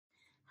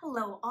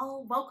Hello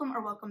all, welcome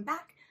or welcome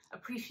back.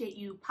 Appreciate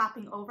you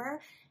popping over.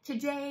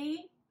 Today,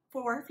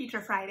 for Feature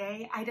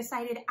Friday, I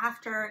decided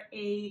after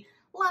a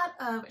lot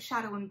of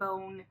Shadow and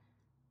Bone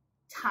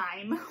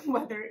time,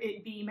 whether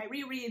it be my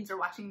rereads or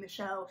watching the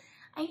show,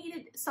 I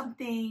needed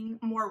something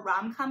more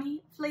rom-com-y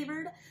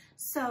flavored.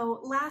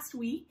 So last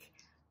week,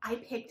 I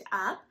picked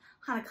up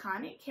Hana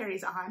It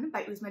Carries On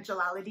by Uzma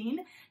Jalaluddin.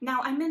 Now,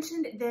 I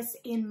mentioned this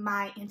in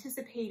my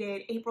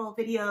anticipated April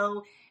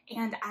video,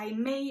 and I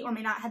may or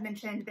may not have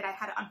mentioned that I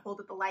had it on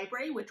hold at the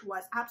library, which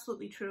was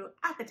absolutely true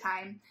at the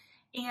time.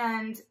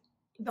 And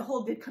the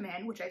hold did come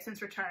in, which I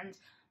since returned.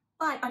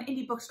 But on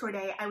Indie Bookstore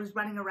Day, I was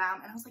running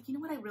around and I was like, you know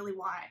what I really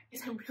want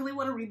is I really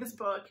want to read this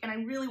book and I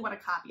really want a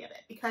copy of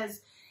it. Because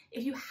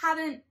if you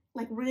haven't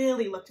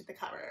really looked at the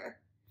cover,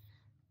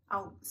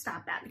 I'll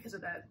stop that because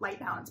of the light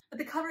balance. But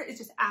the cover is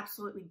just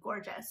absolutely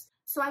gorgeous.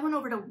 So I went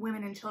over to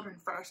Women and Children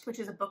First, which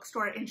is a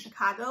bookstore in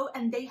Chicago,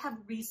 and they have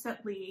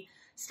recently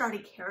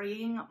started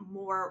carrying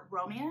more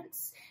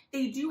romance.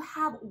 They do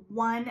have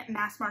one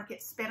mass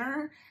market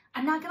spinner.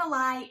 I'm not gonna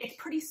lie, it's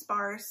pretty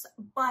sparse,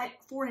 but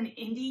for an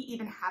indie,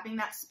 even having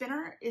that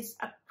spinner is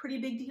a pretty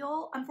big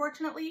deal,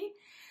 unfortunately.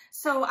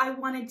 So I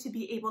wanted to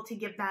be able to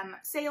give them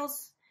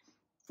sales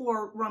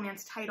for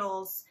romance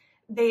titles.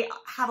 They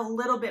have a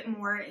little bit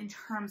more in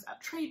terms of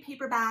trade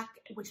paperback,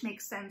 which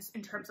makes sense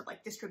in terms of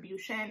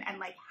distribution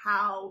and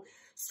how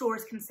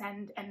stores can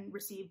send and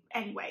receive.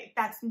 Anyway,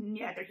 that's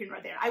neither here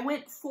nor there. I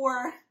went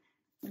for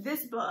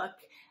this book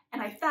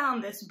and I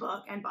found this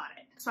book and bought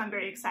it. So I'm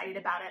very excited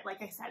about it.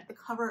 Like I said, the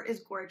cover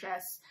is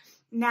gorgeous.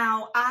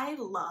 Now, I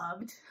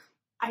loved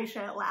Aisha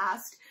at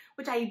Last,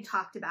 which I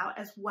talked about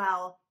as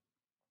well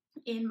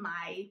in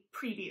my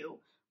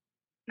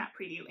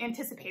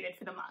anticipated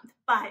for the month.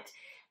 But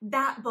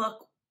that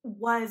book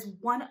was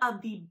one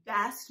of the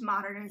best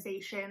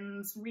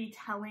modernizations,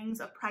 retellings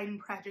of Pride and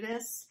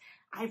Prejudice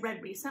I've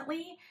read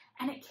recently.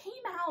 And it came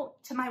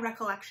out, to my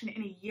recollection,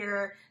 in a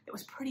year that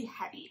was pretty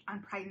heavy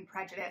on Pride and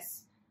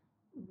Prejudice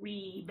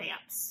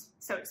revamps,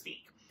 so to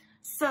speak.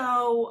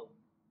 So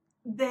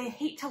the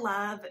hate to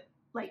love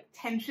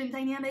tension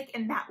dynamic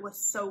and that was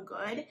so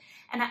good.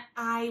 And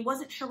I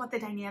wasn't sure what the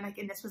dynamic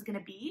in this was going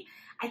to be.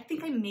 I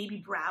think I maybe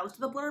browsed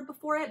the blurb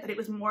before it, but it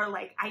was more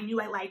like I knew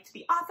I liked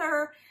the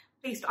author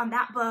based on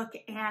that book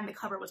and the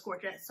cover was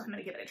gorgeous, so I'm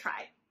going to give it a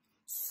try.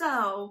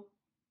 So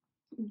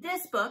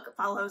this book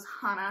follows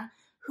Hana,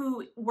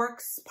 who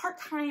works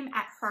part-time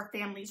at her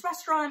family's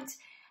restaurant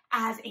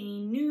as a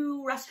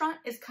new restaurant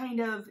is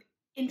kind of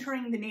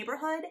entering the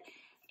neighborhood.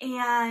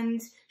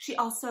 And she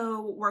also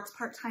works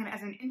part-time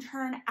as an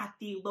intern at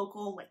the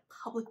local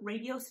public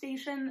radio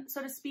station,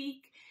 so to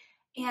speak.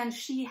 And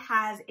she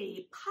has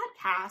a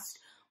podcast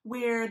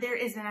where there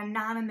is an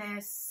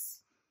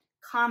anonymous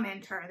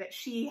commenter that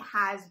she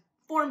has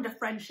formed a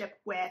friendship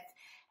with.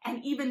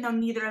 And even though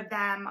neither of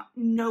them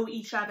know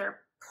each other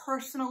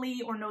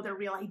personally or know their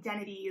real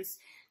identities,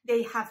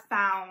 they have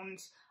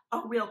found a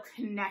real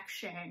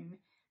connection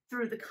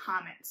through the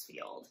comments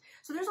field.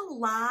 So there's a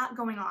lot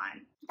going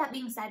on. That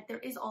being said, there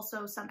is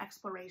also some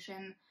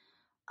exploration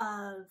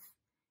of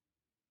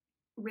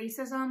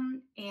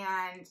racism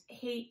and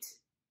hate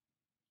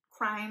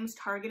crimes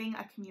targeting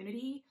a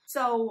community.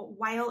 So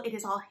while it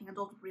is all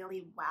handled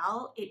really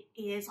well, it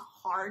is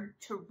hard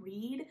to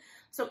read.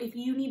 So if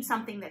you need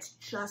something that's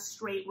just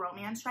straight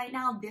romance right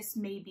now, this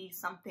may be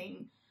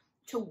something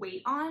to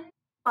wait on.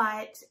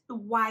 But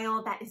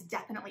while that is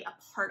definitely a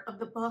part of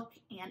the book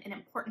and an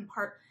important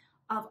part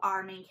of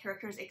our main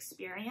character's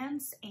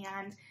experience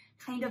and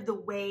kind of the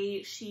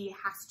way she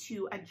has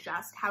to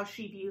adjust how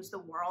she views the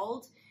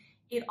world,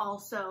 it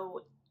also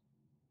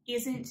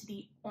isn't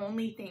the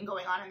only thing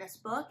going on in this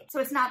book.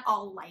 So it's not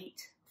all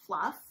light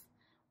fluff,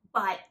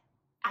 but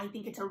I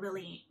think it's a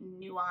really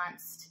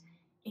nuanced,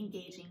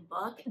 engaging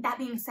book. That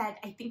being said,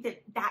 I think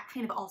that that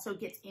kind of also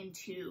gets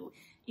into,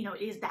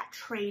 it is that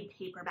trade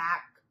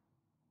paperback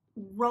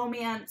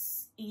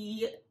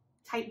romance-y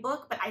type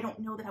book, but I don't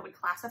know that I would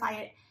classify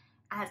it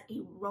as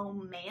a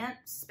romance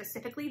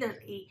specifically. There's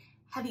a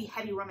heavy,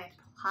 heavy romance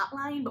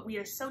plotline, but we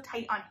are so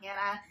tight on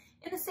Hana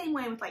in the same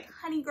way with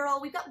Honey Girl.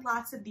 We've got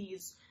lots of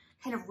these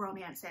kind of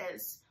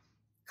romances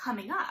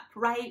coming up,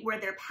 right? Where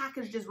they're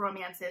packaged as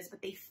romances,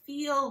 but they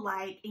feel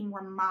like a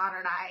more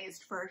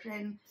modernized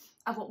version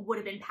of what would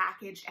have been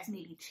packaged as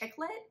maybe chick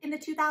lit in the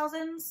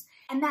 2000s.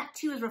 And that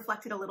too is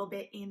reflected a little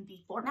bit in the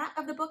format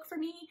of the book for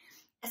me,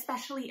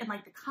 especially in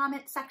the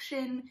comment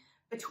section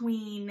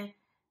between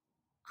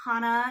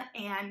Hana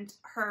and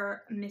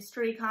her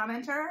mystery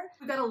commenter.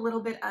 We've got a little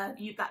bit of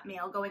You've Got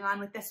Mail going on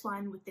with this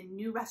one, with the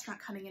new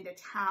restaurant coming into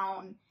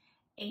town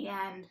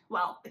and,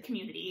 well, the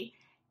community.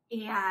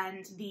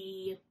 And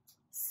the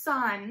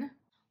son,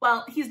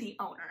 well, he's the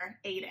owner,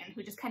 Aiden,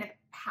 who just kind of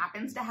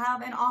happens to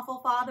have an awful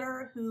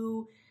father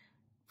who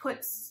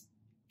puts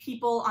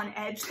people on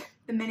edge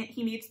the minute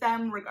he meets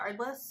them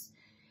regardless.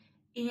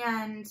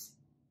 And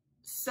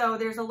so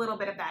there's a little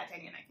bit of that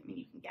dynamic. I mean,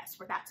 you can guess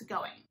where that's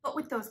going. But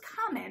with those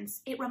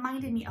comments, it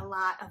reminded me a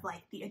lot of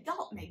the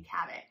adult Meg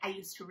Cabot I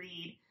used to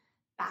read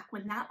back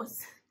when that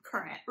was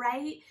current,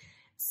 right?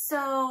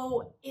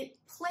 So it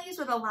plays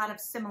with a lot of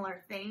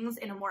similar things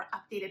in a more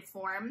updated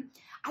form.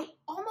 I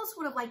almost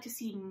would have liked to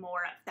see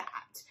more of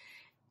that,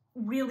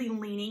 really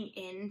leaning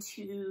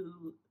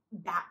into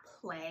that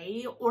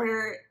play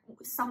or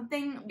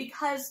something,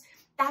 because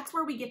that's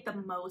where we get the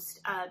most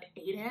of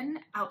Aiden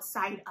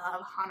outside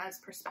of Hana's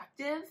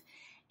perspective.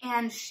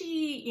 And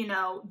she, you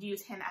know,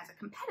 views him as a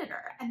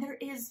competitor. And there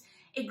is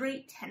a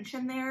great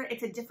tension there.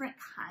 It's a different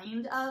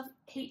kind of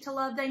hate to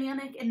love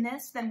dynamic in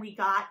this than we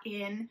got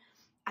in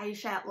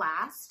Aisha at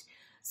Last.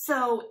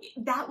 So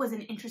that was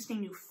an interesting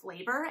new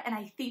flavor, and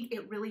I think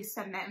it really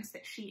cements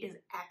that she is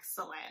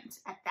excellent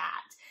at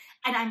that.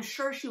 And I'm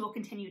sure she will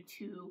continue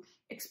to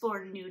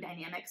explore new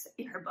dynamics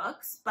in her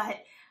books, but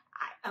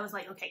I was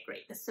like, okay,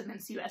 great, this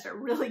cements you as a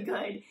really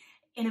good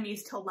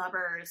enemies to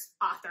lovers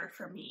author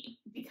for me,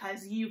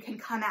 because you can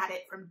come at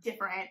it from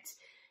different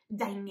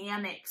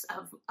dynamics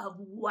of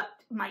what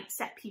might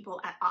set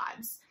people at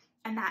odds.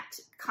 And that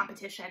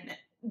competition,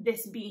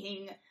 this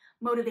being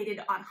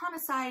motivated on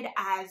Hana's side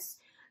as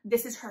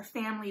this is her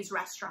family's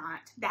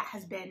restaurant that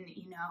has been,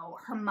 you know,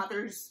 her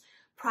mother's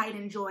pride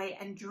and joy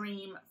and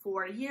dream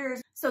for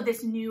years. So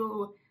this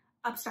new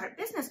upstart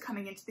business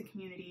coming into the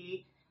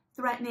community,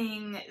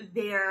 threatening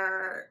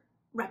their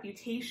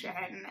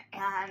reputation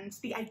and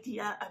the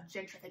idea of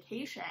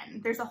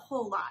gentrification, there's a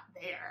whole lot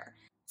there.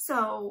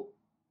 So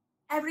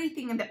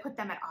everything that put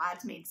them at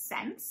odds made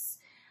sense.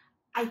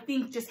 I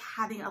think just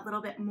having a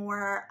little bit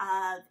more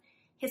of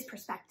his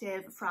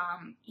perspective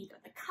from either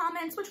the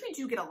comments, which we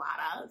do get a lot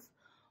of,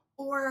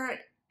 or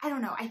I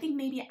don't know, I think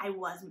maybe I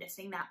was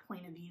missing that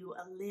point of view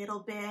a little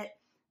bit,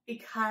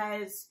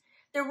 because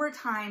there were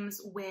times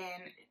when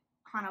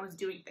Hana was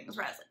doing things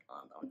where I was like,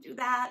 oh, don't do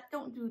that,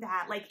 don't do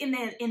that. Like in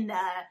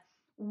the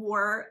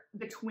war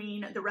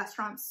between the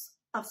restaurants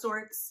of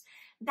sorts.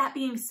 That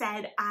being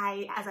said,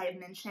 as I have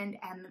mentioned,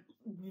 am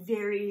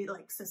very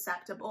like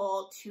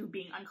susceptible to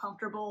being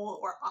uncomfortable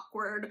or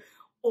awkward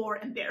or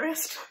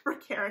embarrassed for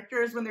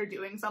characters when they're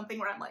doing something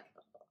where I'm like,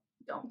 oh,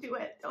 don't do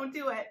it, don't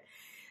do it.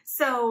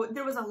 So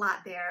there was a lot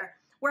there.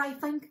 Where I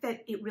think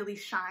that it really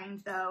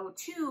shined though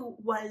too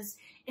was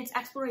its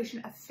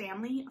exploration of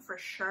family for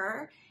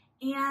sure,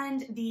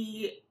 and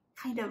the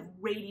kind of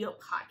radio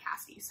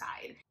podcasty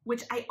side,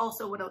 which I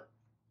also would have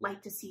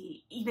liked to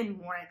see even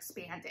more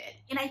expanded.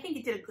 And I think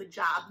it did a good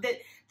job. That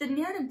the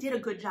narrative did a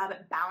good job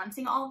at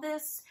balancing all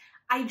this.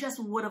 I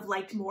just would have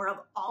liked more of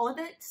all of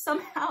it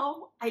somehow.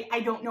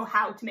 I don't know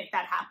how to make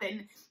that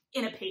happen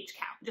in a page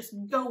count. Just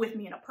go with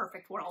me in a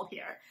perfect world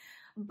here.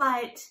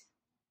 But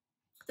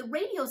the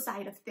radio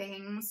side of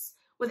things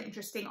was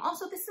interesting.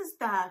 Also, this is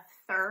the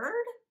third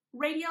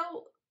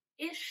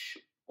radio-ish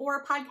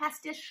or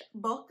podcast-ish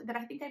book that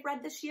I think I've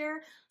read this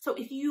year. So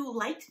if you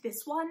liked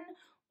this one,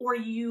 or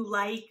you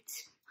liked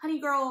Honey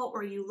Girl,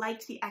 or you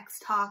liked the X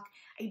Talk,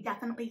 I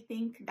definitely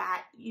think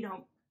that, you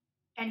know,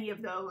 any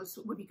of those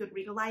would be good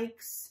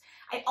read-alikes.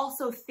 I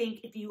also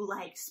think if you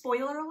like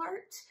Spoiler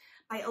Alert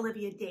by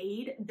Olivia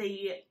Dade,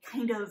 the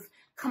kind of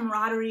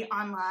camaraderie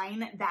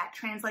online that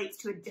translates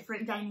to a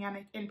different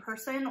dynamic in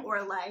person,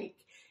 or like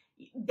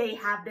they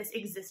have this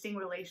existing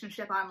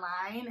relationship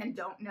online and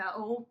don't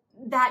know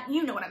that,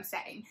 you know what I'm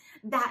saying.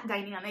 That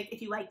dynamic,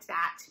 if you liked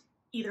that,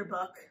 either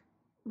book,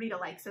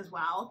 read-alikes as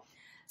well.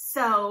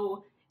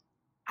 So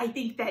I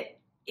think that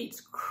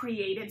it's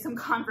created some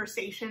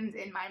conversations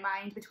in my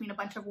mind between a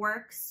bunch of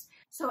works.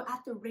 So at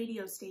the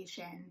radio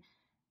station,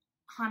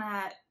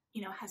 Hana,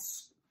 you know,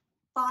 has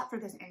fought for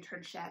this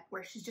internship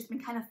where she's just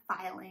been kind of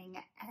filing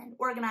and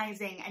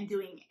organizing and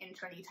doing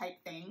interny type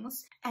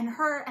things. And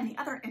her and the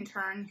other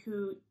intern,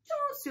 who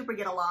don't super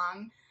get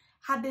along,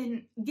 have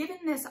been given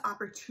this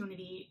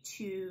opportunity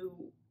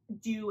to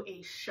do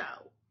a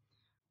show.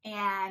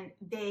 And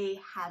they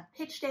have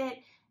pitched it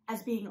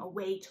as being a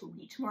way to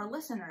reach more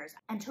listeners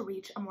and to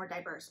reach a more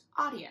diverse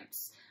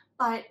audience.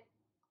 But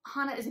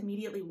Hana is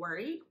immediately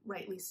worried,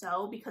 rightly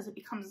so, because it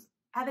becomes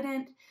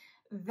evident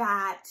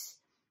that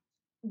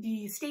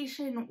the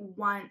station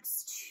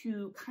wants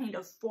to kind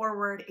of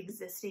forward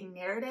existing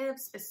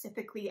narratives,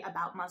 specifically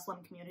about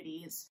Muslim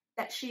communities,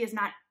 that she is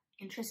not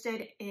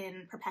interested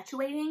in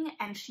perpetuating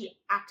and she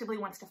actively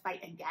wants to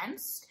fight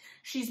against.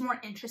 She's more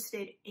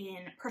interested in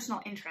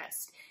personal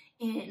interest,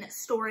 in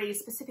stories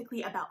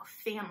specifically about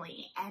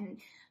family and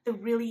the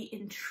really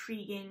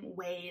intriguing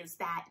ways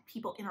that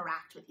people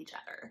interact with each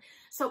other.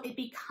 So it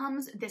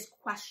becomes this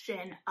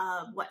question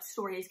of what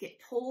stories get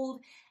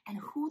told and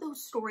who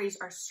those stories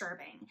are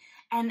serving.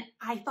 And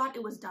I thought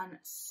it was done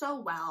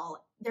so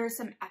well. There's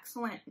some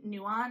excellent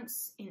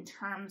nuance in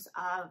terms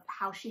of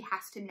how she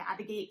has to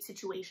navigate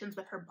situations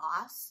with her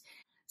boss.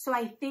 So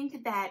I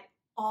think that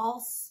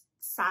all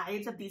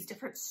sides of these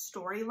different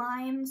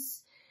storylines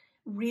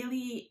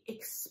really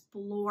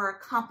explore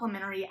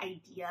complementary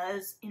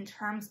ideas in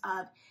terms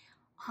of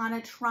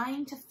Hana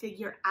trying to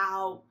figure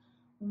out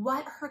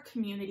what her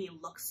community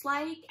looks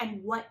like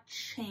and what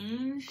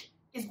change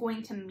is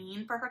going to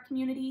mean for her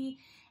community,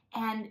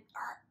 and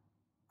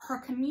her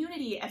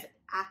community as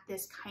at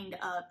this kind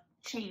of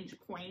change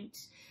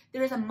point.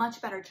 There is a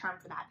much better term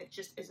for that that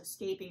just is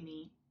escaping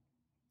me.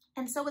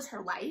 And so is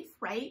her life,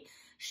 right?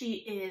 She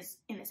is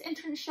in this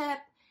internship,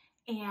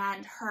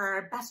 and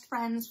her best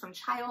friends from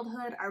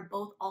childhood are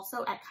both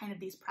also at kind of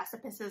these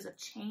precipices of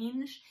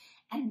change.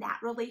 And that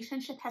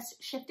relationship has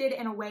shifted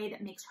in a way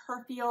that makes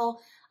her feel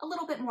a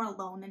little bit more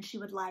alone than she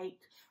would like.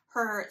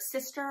 Her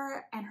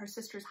sister and her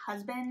sister's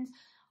husband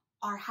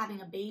are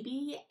having a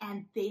baby,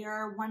 and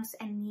their wants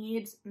and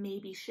needs may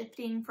be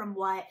shifting from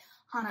what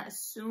Hana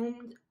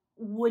assumed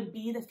would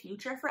be the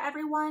future for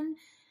everyone.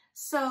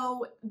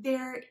 So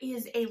there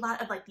is a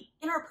lot of like the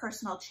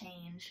interpersonal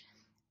change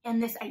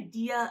and this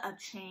idea of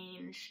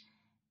change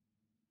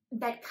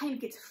that kind of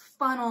gets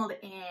funneled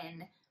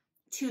in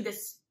to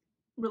this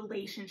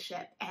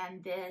relationship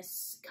and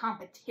this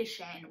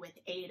competition with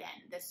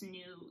Aiden, this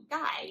new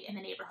guy in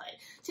the neighborhood.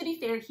 To be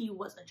fair, he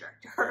was a jerk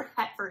to her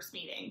at first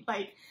meeting.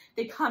 Like,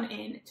 they come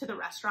in to the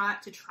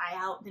restaurant to try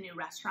out the new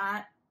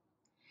restaurant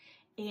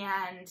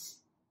and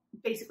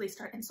basically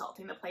start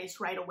insulting the place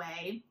right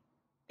away,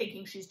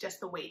 thinking she's just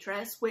the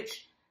waitress,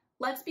 which,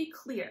 let's be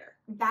clear,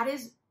 that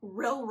is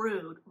real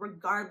rude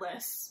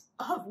regardless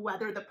of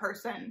whether the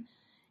person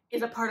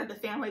is a part of the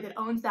family that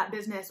owns that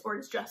business or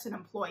is just an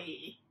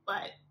employee.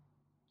 But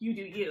you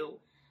do you.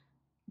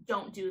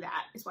 Don't do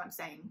that, is what I'm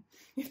saying.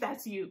 If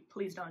that's you,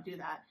 please don't do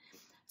that.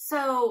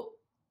 So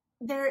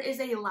there is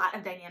a lot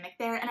of dynamic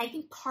there, and I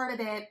think part of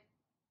it,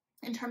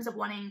 in terms of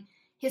wanting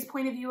his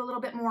point of view a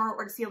little bit more,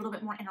 or to see a little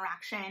bit more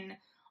interaction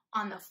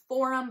on the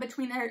forum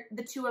between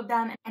the two of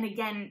them, and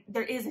again,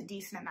 there is a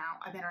decent amount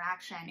of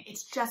interaction.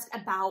 It's just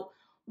about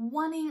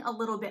wanting a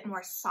little bit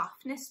more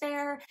softness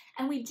there,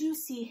 and we do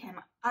see him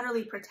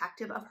utterly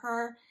protective of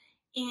her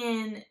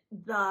in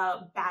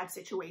the bad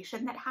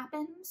situation that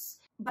happens.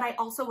 But I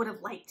also would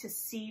have liked to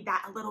see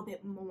that a little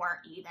bit more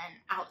even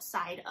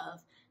outside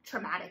of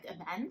traumatic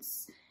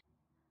events.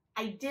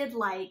 I did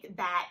like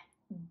that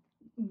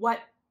what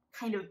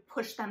kind of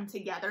pushed them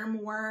together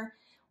more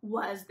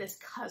was this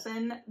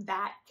cousin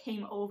that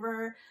came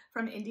over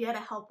from India to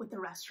help with the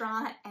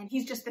restaurant. And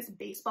he's just this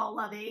baseball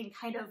loving,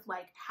 kind of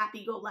like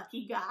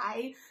happy-go-lucky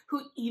guy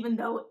who, even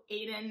though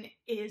Aiden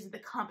is the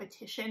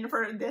competition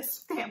for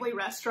this family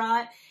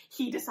restaurant,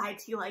 he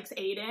decides he likes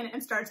Aiden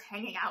and starts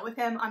hanging out with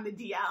him on the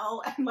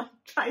DL and like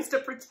tries to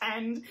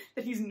pretend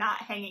that he's not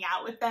hanging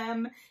out with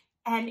them.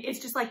 And it's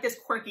just like this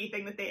quirky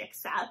thing that they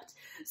accept.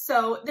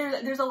 So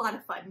there's a lot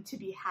of fun to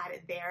be had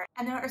there.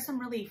 And there are some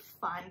really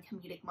fun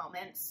comedic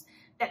moments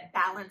that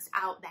balance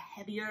out the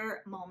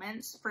heavier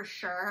moments for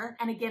sure.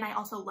 And again, I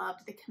also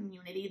loved the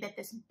community that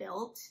this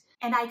built.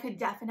 And I could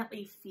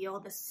definitely feel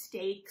the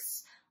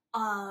stakes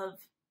of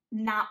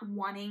not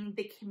wanting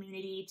the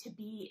community to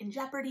be in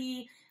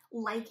jeopardy,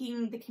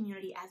 liking the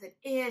community as it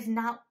is,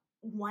 not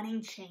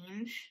wanting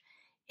change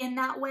in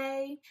that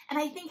way. And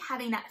I think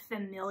having that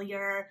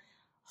familiar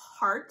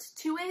heart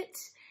to it,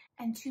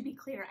 and to be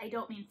clear, I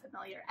don't mean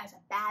familiar as a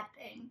bad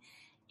thing,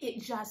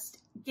 it just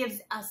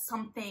gives us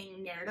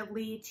something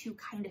narratively to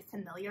kind of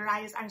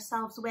familiarize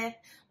ourselves with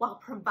while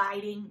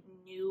providing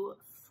new,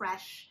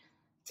 fresh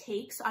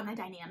takes on the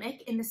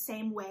dynamic, in the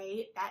same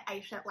way that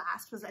Aisha at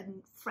Last was a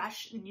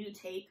fresh, new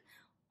take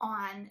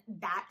on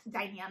that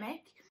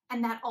dynamic.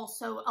 And that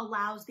also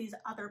allows these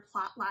other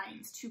plot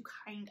lines to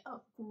kind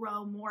of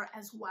grow more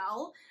as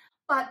well.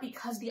 But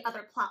because the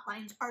other plot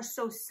lines are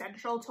so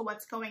central to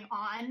what's going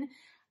on,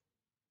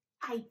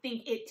 I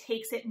think it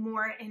takes it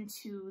more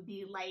into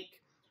the like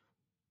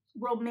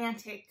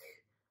romantic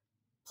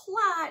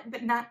plot,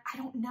 but not, I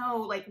don't know,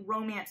 like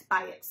romance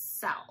by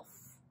itself.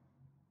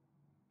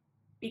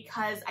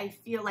 Because I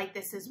feel like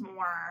this is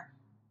more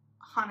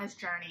Hana's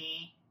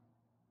journey.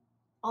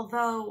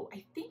 Although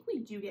I think we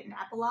do get an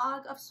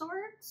epilogue of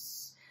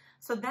sorts.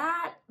 So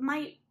that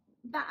might,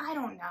 I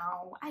don't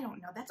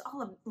know. That's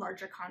all a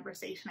larger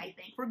conversation, I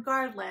think.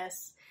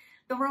 Regardless,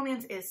 the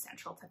romance is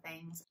central to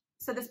things.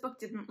 So this book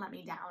didn't let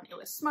me down. It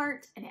was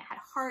smart and it had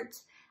heart.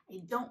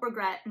 I don't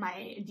regret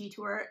my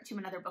detour to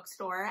another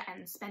bookstore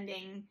and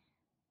spending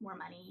more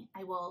money.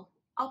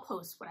 I'll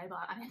post what I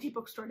bought on Indie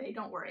Bookstore Day,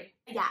 don't worry.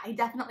 But yeah, I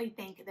definitely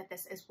think that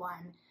this is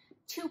one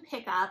to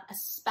pick up,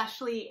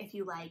 especially if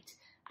you liked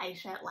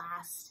Aisha at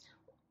Last.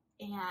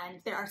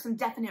 And there are some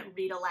definite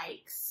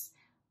read-alikes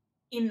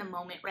in the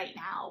moment right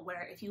now,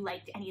 where if you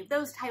liked any of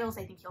those titles,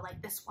 I think you'll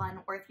like this one.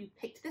 Or if you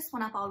picked this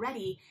one up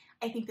already,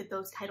 I think that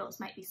those titles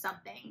might be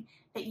something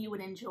that you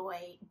would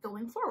enjoy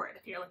going forward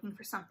if you're looking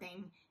for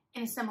something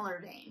in a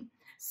similar vein.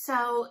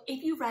 So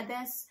if you read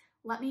this,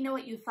 let me know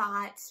what you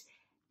thought.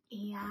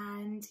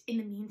 And in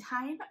the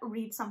meantime,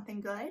 read something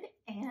good,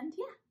 and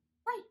yeah.